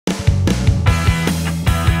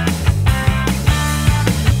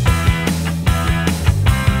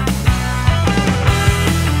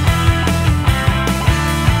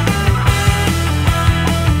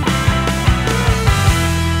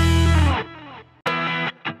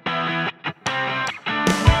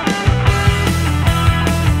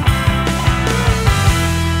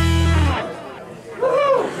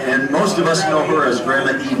us know her as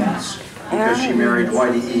Grandma Edens, because she married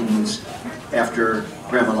Whitey Edens after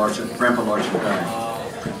Grandpa Larson died.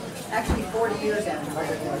 Actually, 40 years after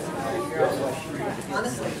Mother was.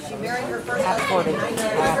 Honestly, she married her first husband in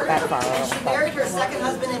 1930, and she married her second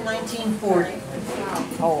husband in 1940.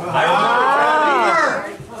 Oh,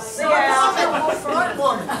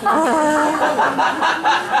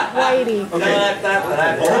 Whitey. Okay.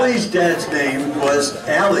 Ollie's dad's name was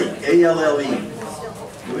Allie, A-L-L-E.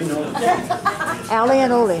 Do we know that? Allie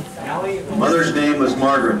and Ollie. Mother's name was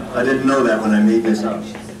Margaret. I didn't know that when I made this up.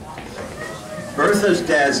 Bertha's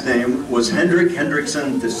dad's name was Hendrik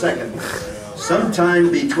Hendrickson II. Sometime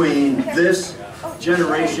between this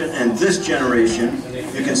generation and this generation,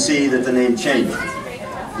 you can see that the name changed.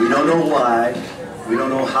 We don't know why, we don't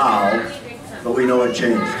know how, but we know it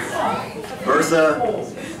changed. Bertha,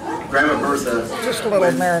 Grandma Bertha, just a little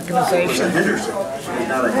Americanization. Was a Henderson. She's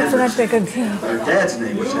not a That's what I'm Henderson. thinking too. Her dad's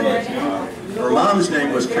name was Henderson. Her mom's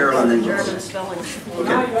name was Carolyn Ingalls.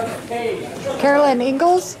 Okay. Carolyn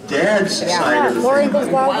Ingalls? Dad's side of the Laura family.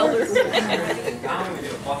 Ingalls Wilder?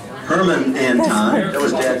 Herman Anton, that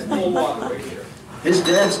was Dad's name. His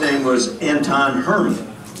dad's name was Anton Herman.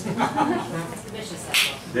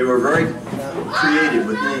 They were very creative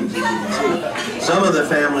with names, as you can see. Some of the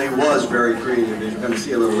family was very creative, as you're going to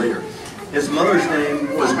see a little later. His mother's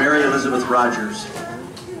name was Mary Elizabeth Rogers.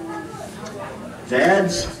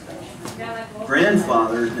 Dad's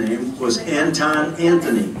grandfather's name was Anton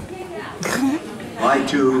Anthony. Why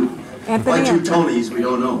two Tonys, we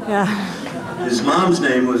don't know. Yeah. His mom's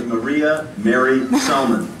name was Maria Mary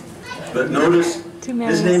Salmon. But notice,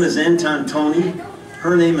 his name is Anton Tony.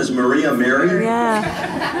 Her name is Maria Mary.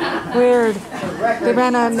 Yeah. Weird. They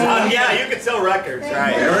ran a name. Yeah, you can sell records,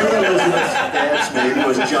 right? Mary Elizabeth's dad's name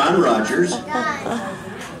was John Rogers.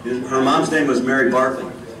 Her mom's name was Mary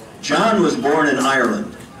Bartley. John was born in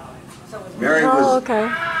Ireland. Mary was... Oh, okay.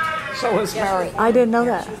 So was Mary. I didn't know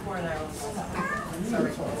that.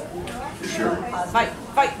 Sure. Fight.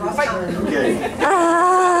 Okay.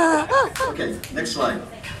 Okay, next slide.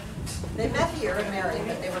 They met here and married,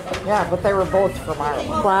 but they were both. Yeah, but they were both from Ireland.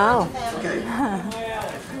 Wow. Okay.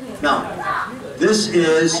 Now, this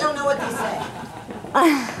is I don't know what they say.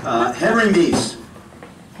 Henry Meis.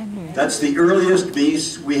 That's the earliest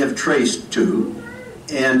Meis we have traced to,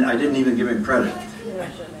 and I didn't even give him credit.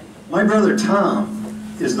 My brother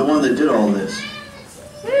Tom is the one that did all this.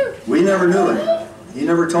 We never knew it. He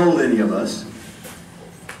never told any of us.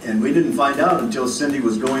 And we didn't find out until Cindy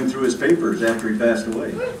was going through his papers after he passed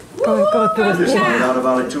away. Go through I his just found out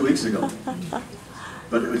about it 2 weeks ago.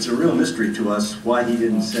 But it's a real mystery to us why he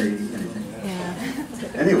didn't say anything.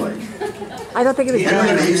 Yeah. Anyway. I don't think it was Henry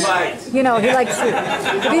done. Meis. You know, he likes to,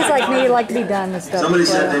 if he's like me, he likes to be done and stuff. Somebody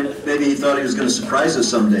said that maybe he thought he was going to surprise us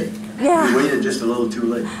someday. Yeah. We waited just a little too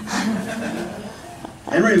late.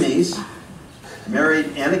 Henry Meis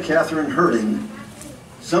married Anna Catherine Herding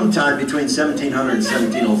sometime between 1700 and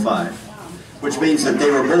 1705, which means that they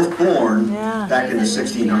were both born back in the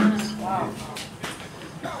 1600s.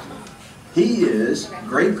 He is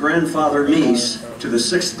great-grandfather Meis to the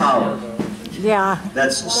 6th power. Yeah.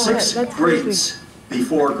 That's six that's greats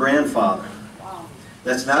before grandfather.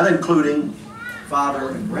 That's not including father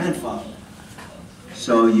and grandfather.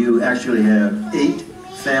 So you actually have 8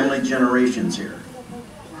 family generations here.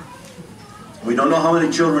 We don't know how many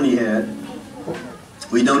children he had.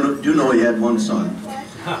 We do know he had one son.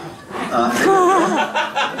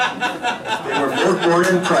 They were both born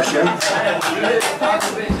in Prussia.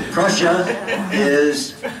 Prussia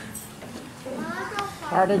is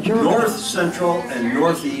north central and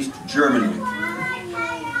northeast Germany.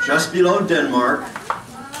 Just below Denmark,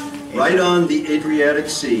 right on the Adriatic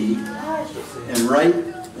Sea, and right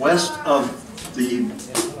west of the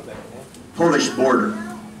Polish border.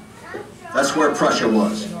 That's where Prussia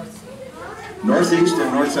was. Northeast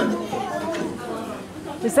and north central.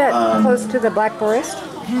 Is that close to the Black Forest?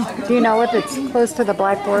 Do you know if it's close to the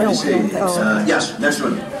Black Forest? Let me see. Yes, next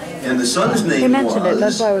one. And the son's name He mentioned it,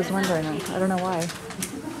 that's was why I was wondering. I don't know why.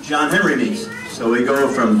 John Henry Meis. So we go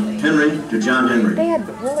from Henry to John Henry. They had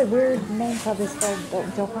really weird names, how they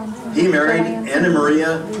spelled Johansen. He married Anna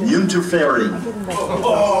Maria Unterfering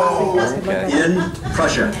in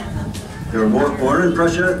Prussia. They were both born in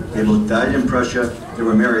Prussia, they both died in Prussia, they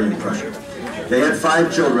were married in Prussia. They had 5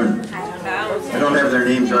 children. I don't have their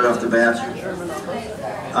names right off the bat.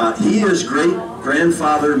 He is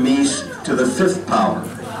great-grandfather Meis to the 5th power.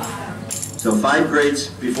 So 5 greats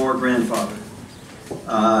before grandfather.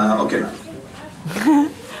 Okay.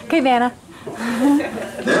 Okay, Vanna.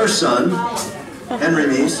 Their son, Henry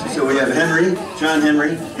Meis. So we have Henry, John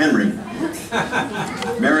Henry, Henry.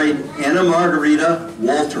 Married Anna Margarita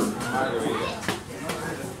Walter,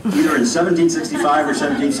 either in 1765 or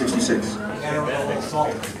 1766.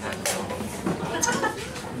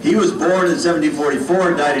 He was born in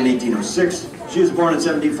 1744, died in 1806. She was born in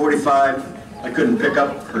 1745. I couldn't pick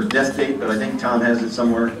up her death date, but I think Tom has it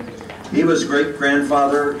somewhere. He was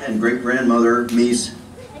great-grandfather and great-grandmother Meis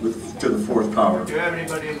to the fourth power. Do you have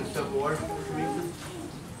anybody in the Civil War?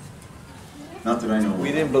 Not that I know of.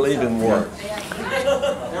 We didn't believe in war.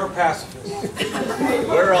 They were pacifists.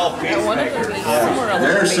 We're all peacemakers.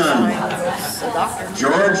 Their son,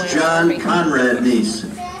 George John Conrad Meis.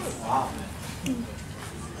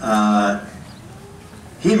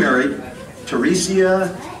 He married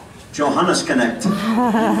Theresia Johannes-Knecht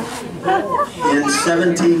in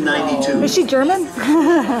 1792. Is she German?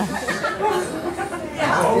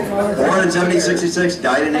 Born in 1766,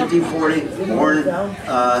 died in 1840, born in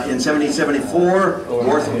 1774.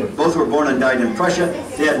 Both were born and died in Prussia.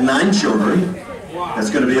 They had 9 children. That's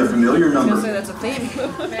going to be a familiar number. That's a theme.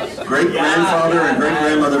 Great-grandfather and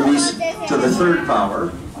great-grandmother Meis to the third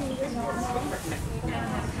power.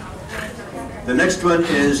 The next one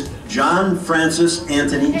is John Francis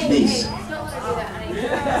Anthony Meis.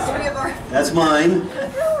 That's mine.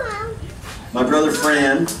 My brother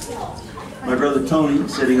Fran. My brother Tony,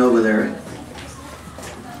 sitting over there.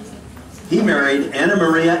 He married Anna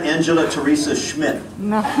Maria Angela Teresa Schmidt.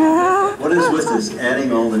 What is with this,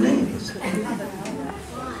 adding all the names?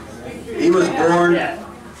 He was born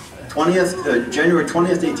January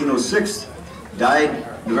 20th, 1806, died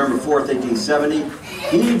November 4th, 1870.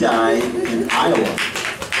 He died in Iowa.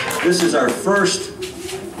 This is our first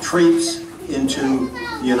trips into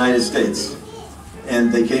the United States,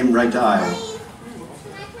 and they came right to Iowa.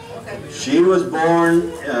 She was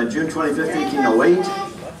born June 25th, 1808.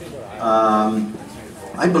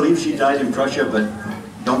 I believe she died in Prussia, but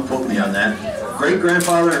don't quote me on that.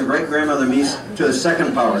 Great-grandfather and great-grandmother Meis to the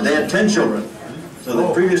second power. They had 10 children. So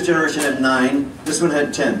the previous generation had 9. This one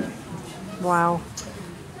had 10. Wow.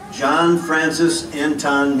 John Francis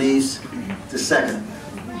Anton Meis II.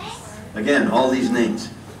 Again, all these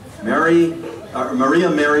names. Maria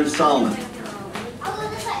Mary Solomon.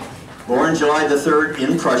 Born July the 3rd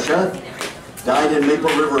in Prussia, died in Maple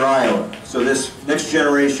River, Iowa. So this next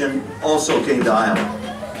generation also came to Iowa.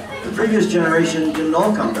 The previous generation didn't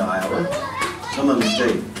all come to Iowa. Some of them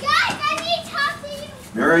stayed.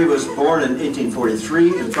 Mary was born in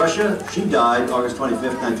 1843 in Prussia. She died August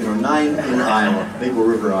 25th, 1909 in Iowa, Maple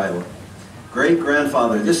River, Iowa.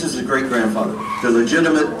 Great-grandfather, this is the great-grandfather, the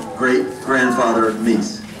legitimate great-grandfather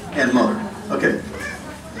Meis and mother. Okay,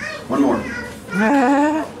 one more.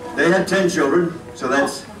 They had 10 children, so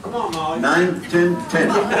that's 9, 10,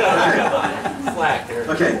 10. Okay.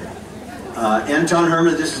 Okay. Anton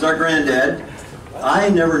Herman, this is our granddad. I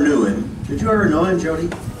never knew him. Did you ever know him, Jody?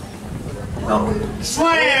 No.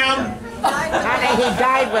 Slam! Honey, he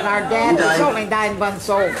died when our dad was only 9 months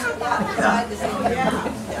old. Yeah.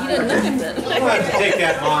 You didn't know him then. We'll have to take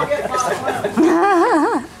that, Mom.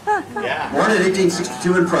 Yeah. Born in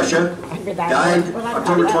 1862 in Prussia, died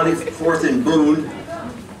October 24th in Boone.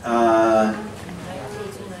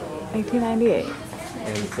 1998.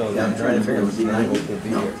 And so Yeah, I'm trying to figure out, was he 90?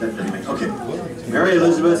 No, that doesn't make, okay. Mary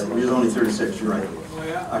Elizabeth, he was only 36, you're right.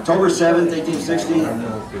 October 7th, 1860,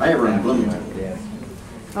 I have her in Bloomington.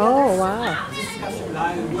 Oh, wow.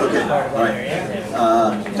 Okay, all right.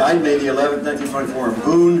 Died May the 11th, 1924 in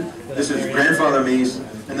Boone. This is grandfather Meis.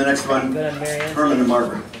 And the next one, Herman and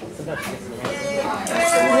Margaret.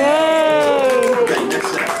 Yay! Okay,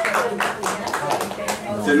 next set.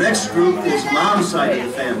 The next group is mom's side of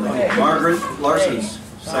the family, Margaret Larson's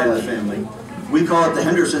side of the family. We call it the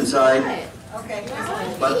Henderson side,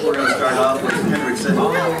 but we're going to start off with Hendrickson.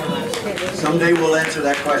 Someday we'll answer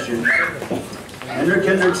that question. Henrik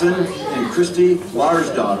Hendrickson and Christy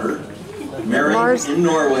Larsdottir married in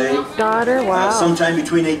Norway sometime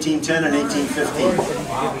between 1810 and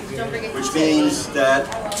 1815, which means that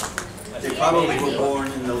they probably were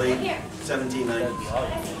born in the late 1790s.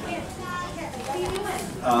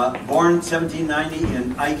 Born 1790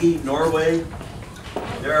 in Eige, Norway.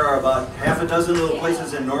 There are about half a dozen little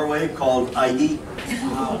places in Norway called Eige,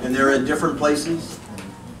 and they're in different places.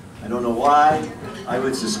 I don't know why. I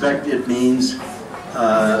would suspect it means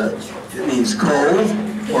cold,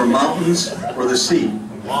 or mountains, or the sea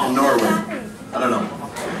in Norway. I don't know.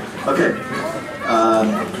 Okay.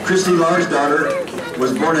 Christy Larsdottir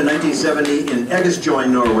was born in 1970 in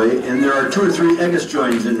Eggesjoin, Norway, and there are 2 or 3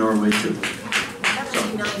 Eggesjoins in Norway too.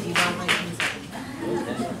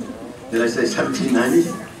 Did I say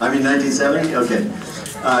 1790? I mean 1970? Okay.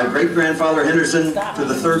 Great-grandfather Henderson to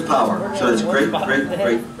the 3rd power. So it's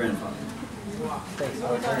great-great-great-grandfather.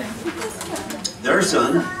 Their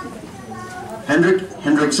son, Hendrik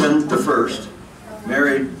Hendrickson I,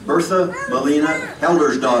 married Bertha Melina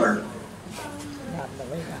Helder's daughter.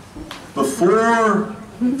 Before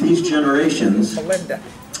these generations,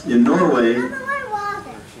 in Norway,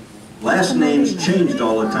 last names changed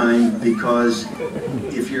all the time because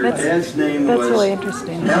if your dad's name was really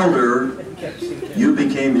interesting. Helder, you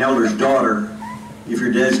became Helder's daughter. If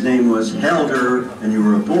your dad's name was Helder and you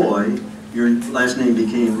were a boy, your last name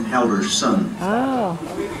became Helder's son. Oh.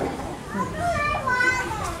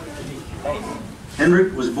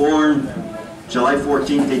 Hendrik was born July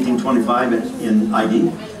 14, 1825 in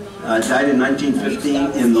Iden. Died in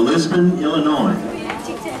 1915 in Lisbon, Illinois.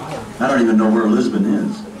 I don't even know where Lisbon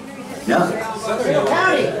is. Yeah.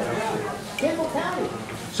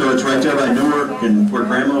 So it's right there by Newark and where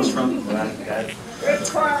Grandma was from? They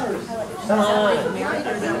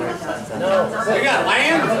got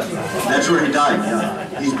land? That's where he died,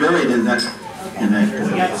 yeah. He's buried in that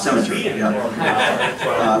cemetery, yeah.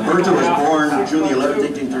 Bertha was born June the 11th,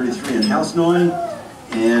 1833 in Halsnoy,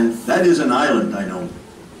 and that is an island, I know.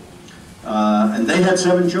 And they had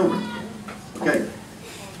 7 children. Okay.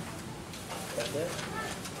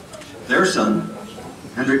 Their son,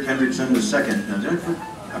 Hendrik Hendrickson II.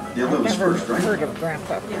 Now, the other was first, right? Heard of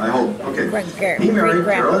Grandpa. I hope. Okay. He married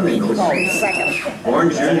Carolyn Ingalls, born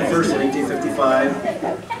June 1st, 1855.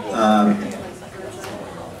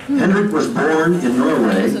 Hendrik was born in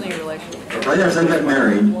Norway. Right after they got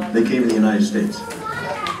married, they came to the United States.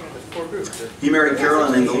 He married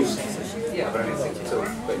Carolyn Ingalls.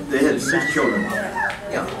 They had 6 children.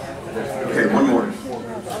 Yeah. Okay, one more.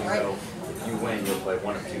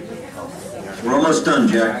 We're almost done,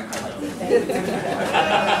 Jack.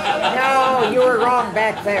 No, you were wrong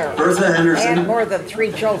back there. Bertha I had Henderson more than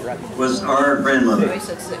 3 children. was our grandmother.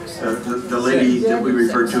 The lady that we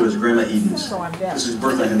refer to as Grandma Edens. This is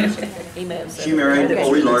Bertha Henderson. She married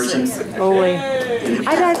Ole Larson. Ole.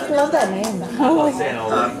 I just love that name.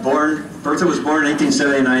 Bertha was born in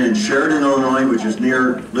 1879 in Sheridan, Illinois, which is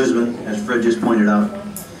near Lisbon, as Fred just pointed out.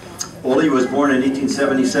 Ole was born in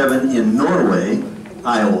 1877 in Norway,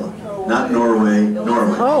 Iowa. Not Norway,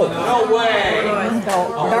 Norway. Oh. No way.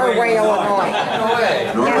 No, Norway, Illinois.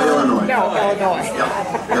 Norway, Illinois. No, Illinois.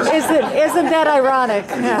 Yeah. Yes. Isn't that ironic?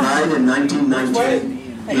 And he died in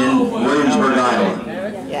 1919 in Williamsburg, Iowa.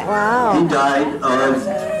 Wow. He died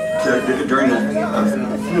during the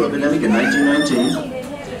flu epidemic in 1919,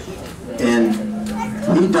 and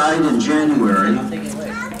he died in January,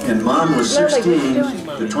 and Mom was 16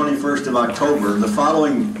 the 21st of October, the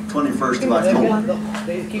following 21st of October.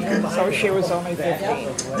 Okay. So she was only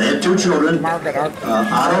 15. They had 2 children, Margaret Otto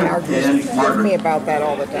and argues with me Margaret. about that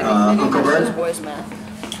all the time. Uncle Bud?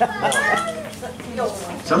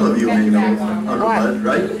 Some of you may know Uncle Bud,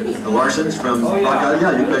 right? The Larsons from Rock Island.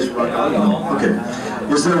 Yeah, you guys from Rock Island. Okay.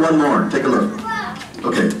 Is there one more? Take a look.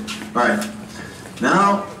 Okay. All right.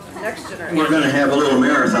 Now, we're going to have a little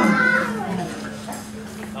marathon.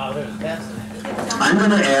 I'm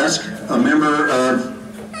going to ask a member of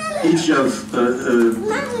each of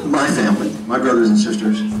my family, my brothers and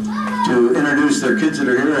sisters, to introduce their kids that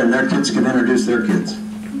are here, and their kids can introduce their kids.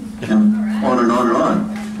 And on and on and on.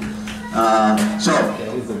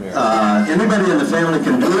 Anybody in the family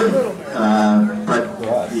can do it, but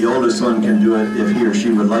the oldest one can do it if he or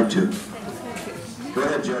she would like to. Go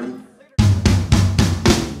ahead, Jody.